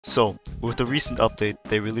So, with the recent update,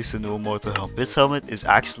 they released a new Immortal helmet. This helmet is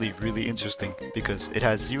actually really interesting because it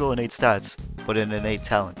has 0 innate stats, but an innate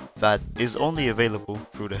talent that is only available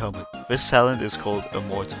through the helmet. This talent is called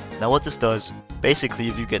Immortal. Now what this does, basically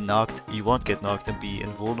if you get knocked, you won't get knocked and be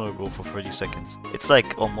invulnerable for 30 seconds. It's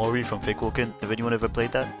like Omori from Fake Woken, if anyone ever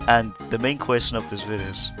played that. And the main question of this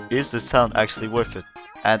video is this talent actually worth it?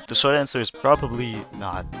 And the short answer is probably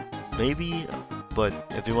not. Maybe, but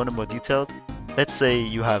if you want it more detailed, let's say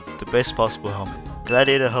you have the best possible helmet.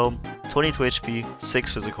 Gladiator helm, 22 HP,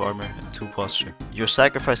 6 physical armor, and 2 posture. You're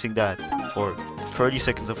sacrificing that for 30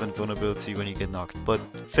 seconds of invulnerability when you get knocked. But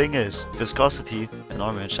thing is, viscosity and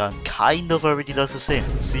armor enchant kind of already does the same.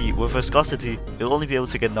 See, with viscosity, you'll only be able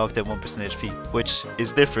to get knocked at 1% HP, which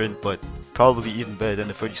is different, but probably even better than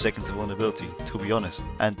the 30 seconds of vulnerability, to be honest.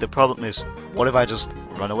 And the problem is, what if I just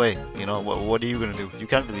run away? You know, what are you gonna do? You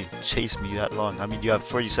can't really chase me that long. I mean, you have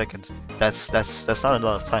 30 seconds. That's not a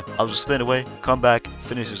lot of time. I'll just spin away, come back,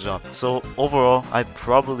 finish the job. So overall, I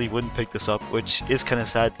probably wouldn't pick this up, which is kind of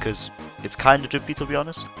sad because it's kind of drippy, to be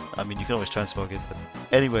honest. I mean, you can always transmog it, but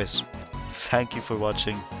anyways, thank you for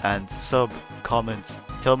watching, and sub, comment,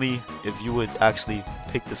 tell me if you would actually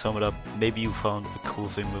pick this helmet up. Maybe you found a cool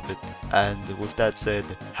thing with it. And with that said,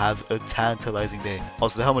 have a tantalizing day.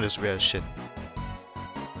 Also, the helmet is rare as shit.